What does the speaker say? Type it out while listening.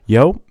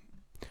Yo,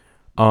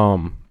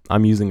 I'm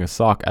using a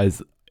sock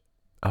as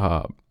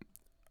uh,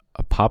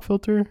 a pop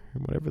filter,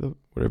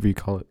 whatever you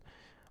call it.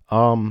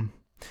 Um,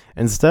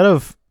 Instead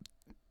of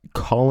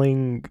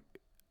calling,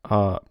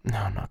 no,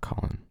 I'm not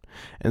calling.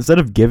 Instead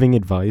of giving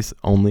advice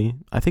only,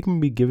 I think I'm gonna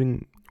be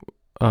giving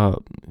uh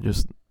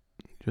just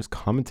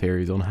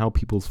commentaries on how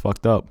people's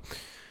fucked up.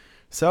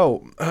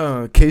 So,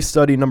 case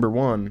study number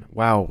one.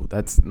 Wow,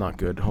 that's not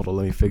good. Hold on,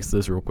 let me fix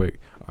this real quick.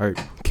 All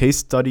right, case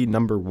study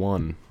number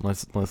one.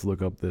 Let's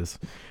look up this.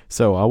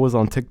 So I was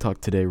on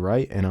TikTok today,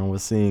 right, and I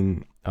was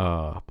seeing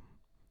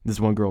this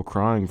one girl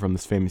crying from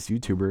this famous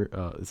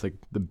YouTuber. It's like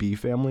the B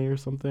family or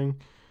something,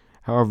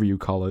 however you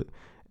call it.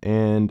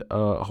 And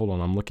hold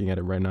on, I'm looking at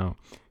it right now.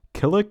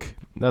 Killick,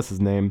 that's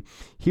his name.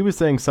 He was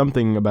saying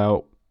something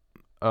about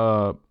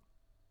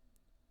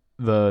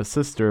the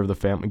sister of the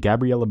family,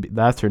 Gabriella.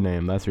 That's her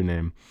name. That's her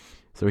name.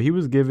 So he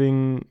was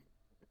giving,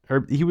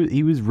 or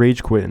he was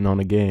rage quitting on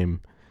a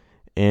game,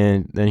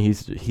 and then he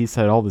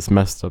said all this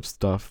messed up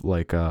stuff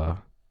like I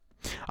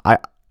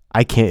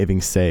I can't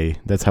even say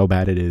that's how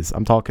bad it is.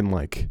 I'm talking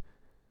like,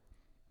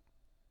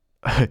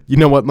 you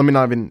know what? Let me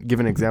not even give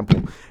an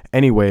example.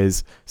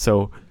 Anyways,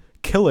 so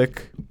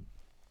Killick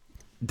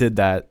did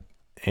that,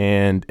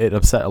 and it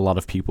upset a lot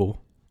of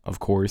people, of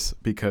course,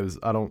 because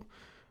I don't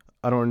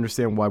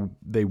understand why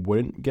they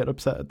wouldn't get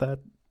upset at that.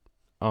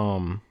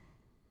 Um,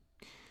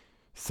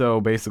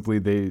 so basically,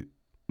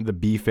 the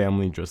B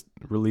family just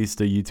released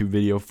a YouTube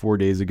video 4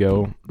 days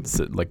ago,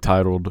 like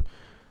titled,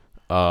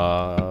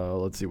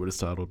 let's see what it's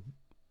titled,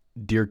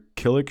 "Dear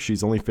Killick,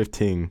 she's only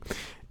 15,"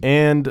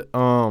 and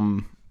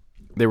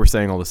they were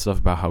saying all this stuff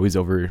about how he's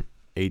over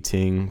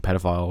 18,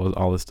 pedophile,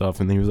 all this stuff,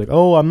 and then he was like,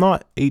 "Oh, I'm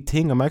not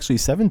 18, I'm actually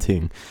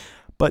 17."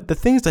 But the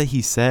things that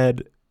he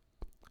said,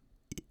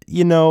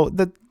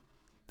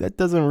 that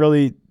doesn't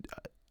really,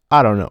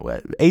 I don't know,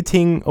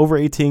 18, over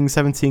 18,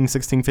 17,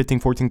 16, 15,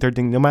 14,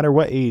 13, no matter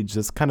what age,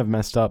 that's kind of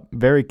messed up,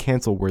 very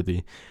cancel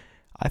worthy.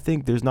 I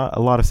think there's not a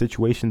lot of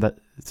situations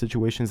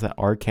that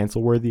are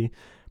cancel worthy,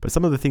 but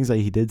some of the things that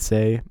he did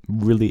say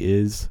really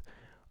is,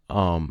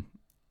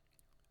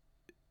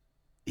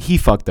 he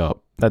fucked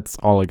up. That's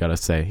all I gotta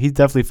say. He's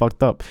definitely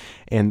fucked up.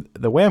 And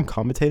the way I'm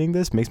commentating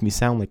this makes me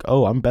sound like,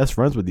 oh, I'm best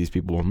friends with these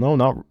people. No,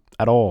 not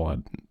at all.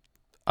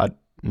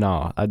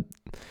 Nah.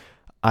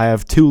 I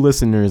have 2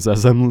 listeners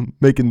as I'm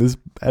making this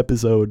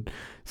episode.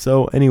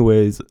 So,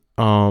 anyways,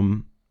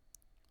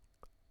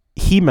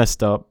 he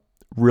messed up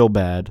real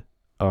bad.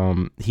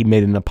 He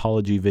made an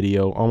apology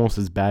video almost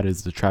as bad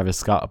as the Travis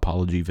Scott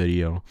apology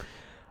video.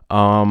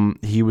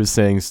 He was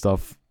saying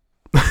stuff.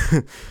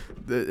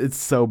 It's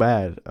so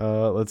bad.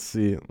 Let's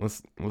see.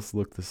 Let's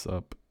look this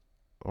up.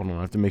 Hold on,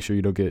 I have to make sure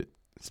you don't get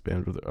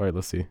spammed with it. All right,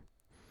 let's see.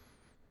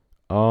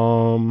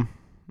 All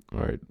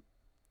right.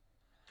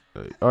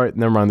 All right,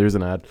 never mind. There's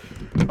an ad.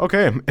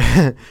 Okay.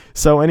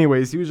 So,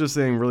 anyways, he was just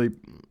saying really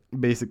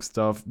basic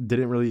stuff.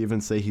 Didn't really even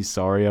say he's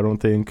sorry, I don't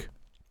think.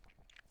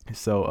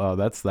 So,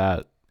 that's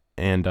that.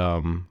 And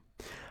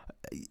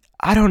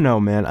I don't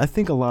know, man. I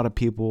think a lot of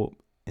people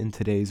in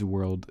today's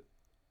world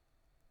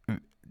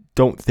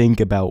don't think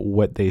about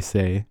what they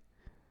say.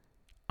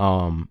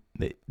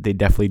 They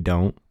definitely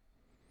don't.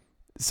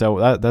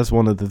 So that's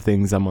one of the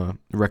things I'm gonna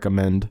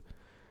recommend,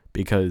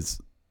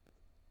 because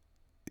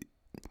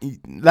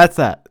that's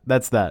that.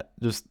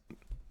 Just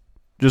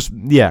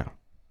yeah.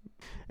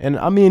 And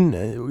I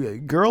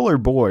mean, girl or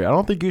boy, I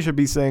don't think you should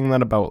be saying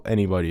that about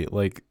anybody.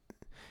 Like,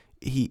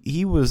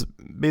 he was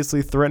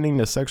basically threatening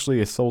to sexually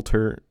assault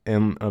her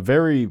in a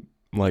very,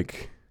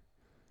 like,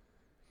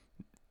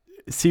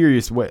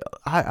 serious way.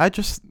 I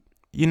just,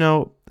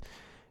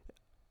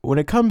 when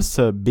it comes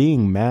to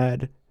being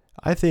mad,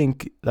 I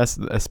think that's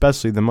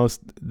especially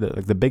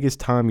the biggest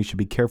time you should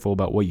be careful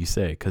about what you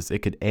say, because it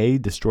could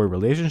destroy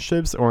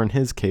relationships, or in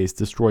his case,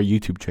 destroy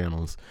YouTube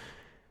channels.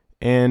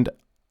 And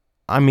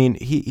I mean,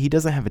 he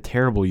doesn't have a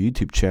terrible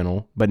YouTube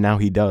channel, but now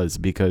he does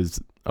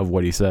because of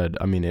what he said.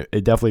 I mean,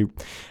 it definitely,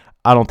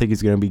 I don't think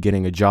he's going to be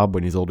getting a job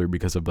when he's older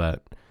because of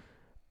that.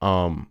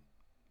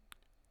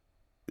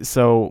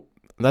 So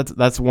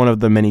that's one of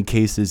the many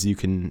cases you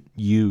can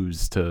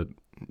use to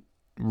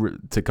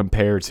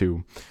compare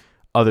to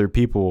other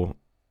people,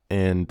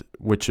 and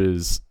which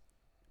is,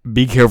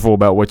 be careful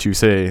about what you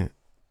say.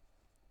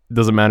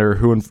 Doesn't matter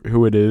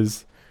who it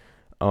is.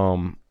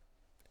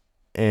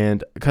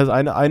 And because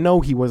I know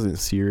he wasn't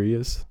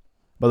serious,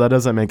 but that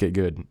doesn't make it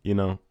good,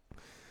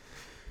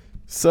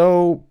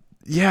 So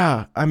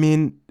yeah, I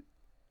mean,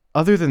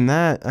 other than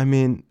that, I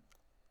mean,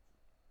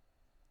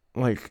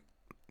 like,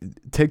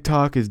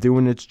 TikTok is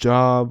doing its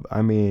job.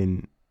 I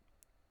mean,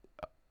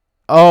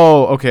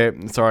 oh, okay.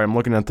 Sorry, I'm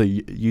looking at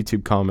the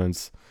YouTube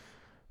comments.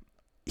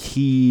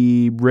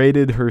 He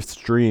rated her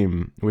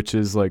stream, which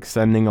is like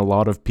sending a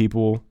lot of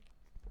people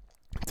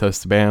to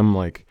spam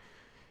like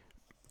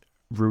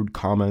rude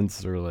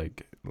comments, or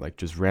like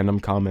just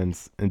random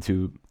comments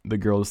into the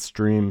girl's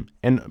stream.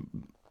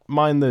 And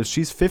mind this,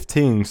 she's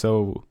 15,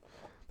 so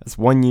that's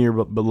 1 year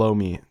below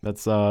me.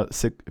 That's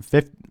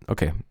fifth.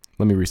 Okay,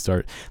 let me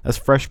restart. That's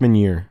freshman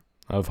year.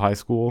 of high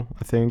school,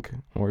 I think,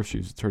 or if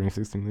she's turning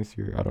 16 this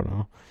year, I don't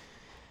know.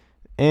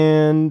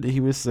 And he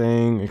was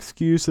saying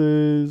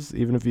excuses,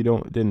 even if you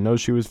didn't know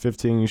she was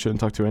 15, you shouldn't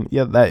talk to her.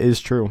 Yeah, that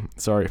is true.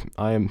 Sorry,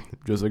 I am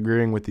just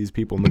agreeing with these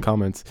people in the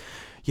comments.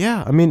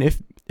 Yeah, I mean,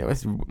 if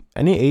it's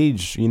any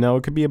age,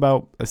 it could be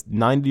about a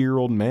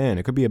 90-year-old man,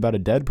 it could be about a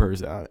dead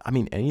person. I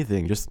mean,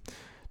 anything. Just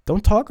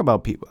don't talk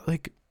about people.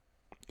 Like,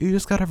 you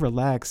just gotta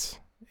relax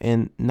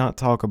and not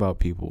talk about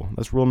people.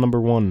 That's rule number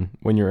 1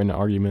 when you're in an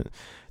argument.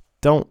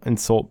 Don't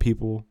insult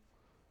people.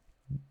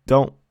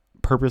 Don't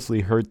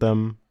purposely hurt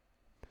them.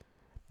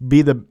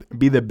 Be the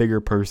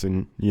bigger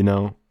person,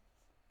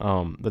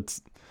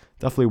 That's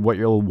definitely what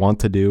you'll want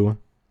to do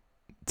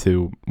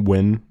to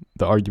win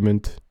the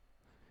argument.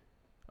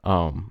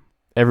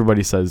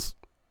 Everybody says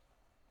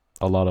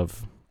a lot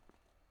of,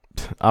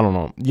 I don't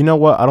know. You know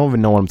what? I don't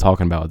even know what I'm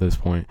talking about at this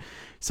point.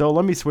 So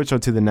let me switch on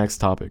to the next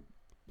topic.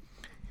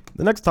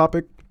 The next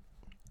topic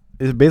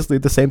is basically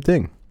the same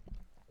thing,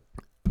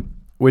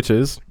 which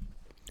is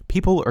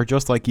people are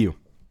just like you.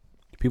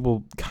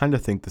 People kind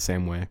of think the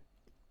same way.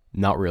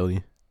 Not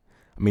really.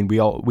 I mean, we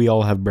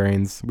all have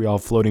brains. We all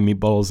have floating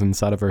meatballs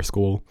inside of our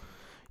skull,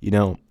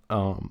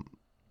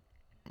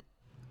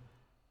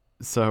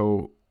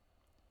 So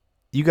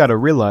you got to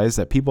realize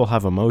that people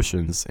have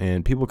emotions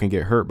and people can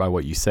get hurt by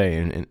what you say.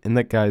 And in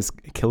that guy's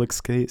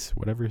Killick's case,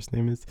 whatever his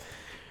name is,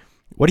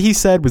 what he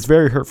said was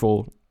very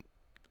hurtful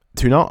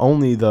to not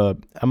only the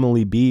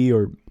Emily B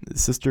or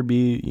Sister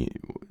B,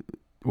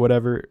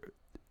 whatever.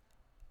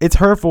 It's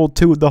hurtful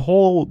to the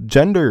whole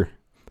gender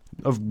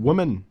of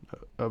women,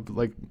 of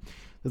like,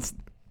 it's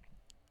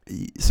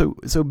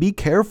so be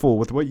careful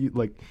with what you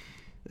like.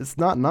 It's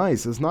not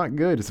nice. It's not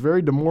good. It's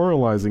very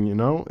demoralizing,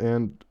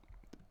 and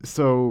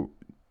so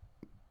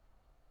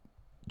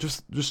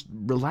just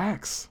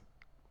relax.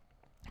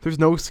 There's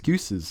no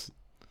excuses.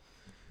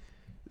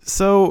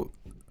 So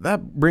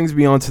that brings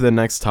me on to the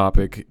next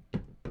topic,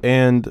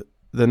 and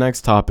the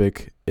next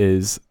topic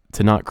is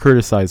to not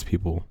criticize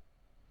people,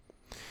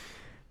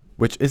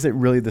 which isn't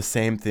really the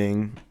same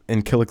thing.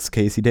 In Killick's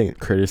case, he didn't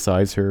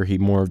criticize her. He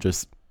more of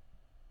just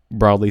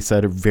broadly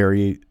said a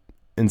very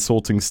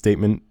insulting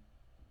statement.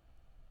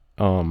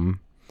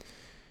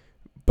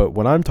 But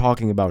what I'm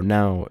talking about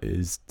now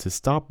is to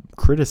stop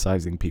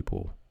criticizing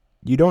people.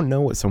 You don't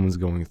know what someone's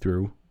going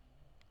through.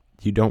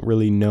 You don't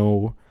really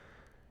know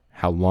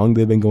how long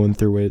they've been going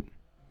through it,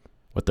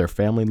 what their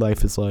family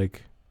life is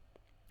like.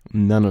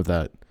 None of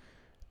that.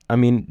 I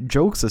mean,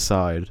 jokes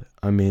aside,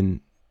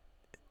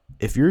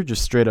 if you're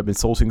just straight up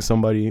insulting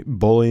somebody,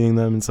 bullying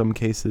them in some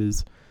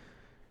cases,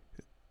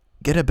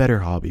 get a better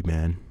hobby,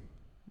 man.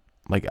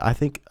 Like, I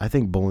think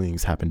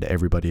bullying's happened to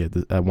everybody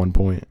at one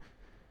point.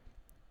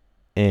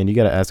 And you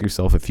got to ask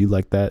yourself if you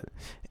like that.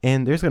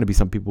 And there's going to be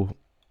some people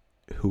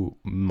who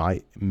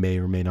may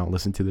or may not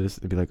listen to this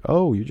and be like,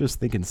 "Oh, you're just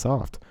thinking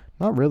soft."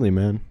 Not really,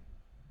 man.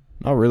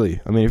 Not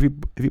really. I mean, if you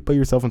put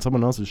yourself in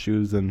someone else's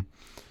shoes, then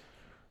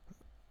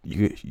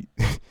you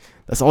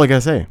that's all I got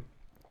to say.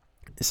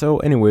 So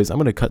anyways, I'm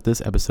going to cut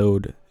this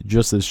episode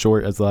just as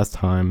short as last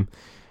time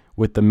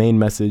with the main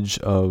message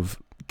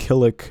of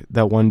Killick,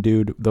 that one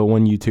dude, the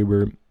one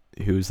YouTuber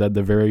who said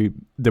the very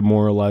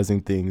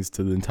demoralizing things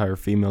to the entire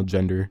female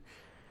gender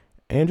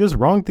and just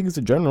wrong things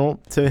in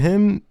general. To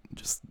him,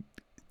 just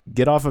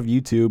get off of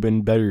YouTube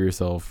and better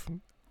yourself.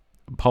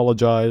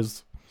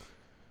 Apologize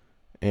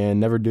and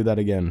never do that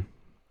again.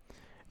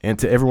 And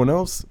to everyone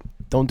else,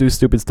 don't do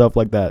stupid stuff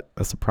like that.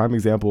 That's a prime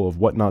example of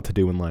what not to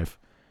do in life.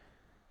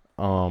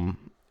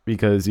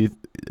 Because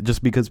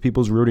just because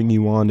people's rooting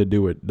you on to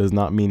do it does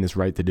not mean it's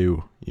right to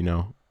do,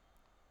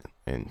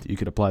 And you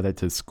could apply that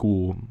to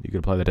school. You could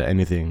apply that to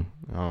anything.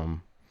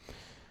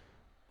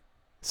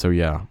 So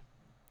yeah,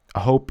 I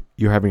hope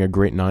you're having a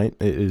great night.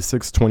 It is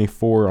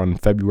 6:24 on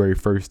February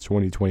 1st,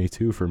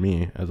 2022 for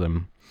me, as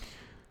I'm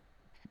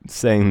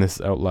saying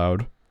this out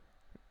loud.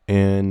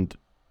 And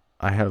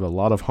I have a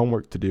lot of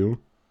homework to do.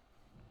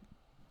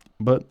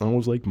 But I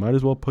was like, might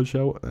as well push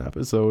out an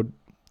episode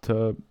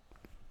to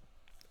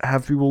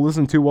have people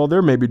listen to while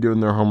they're maybe doing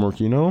their homework,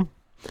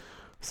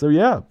 So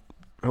yeah,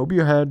 I hope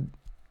you had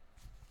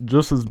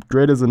just as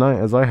great as a night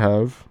as I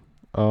have.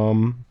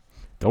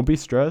 Don't be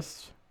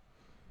stressed.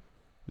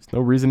 There's no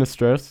reason to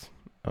stress.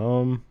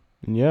 And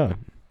yeah,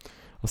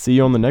 I'll see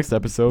you on the next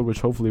episode,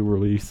 which hopefully will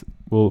release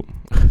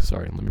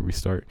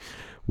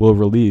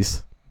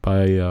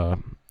by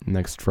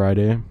next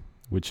Friday,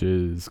 which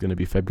is going to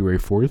be February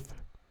 4th.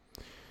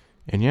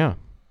 And yeah,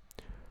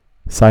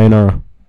 sayonara.